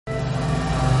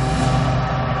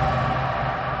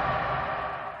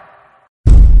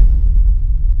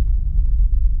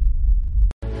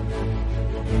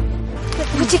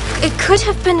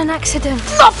could have been an accident.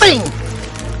 Nothing!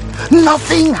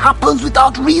 Nothing happens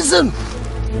without reason.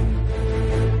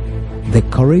 The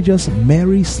courageous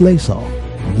Mary Slessor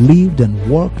lived and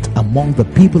worked among the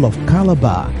people of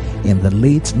Calabar in the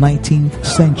late 19th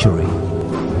century.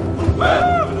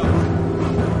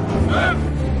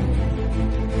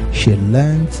 She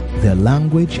learned their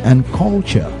language and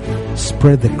culture,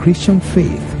 spread the Christian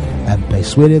faith, and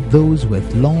persuaded those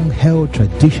with long-held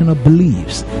traditional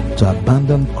beliefs to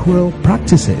abandon cruel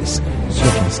practices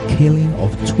such as killing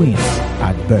of twins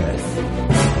at birth.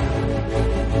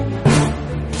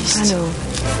 I know.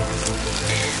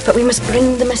 But we must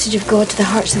bring the message of God to the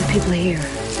hearts of the people here.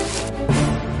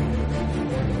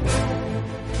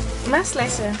 Mary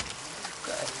Slessor,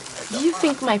 do you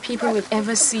think my people will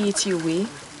ever see it your way?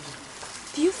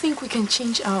 Do you think we can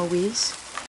change our ways?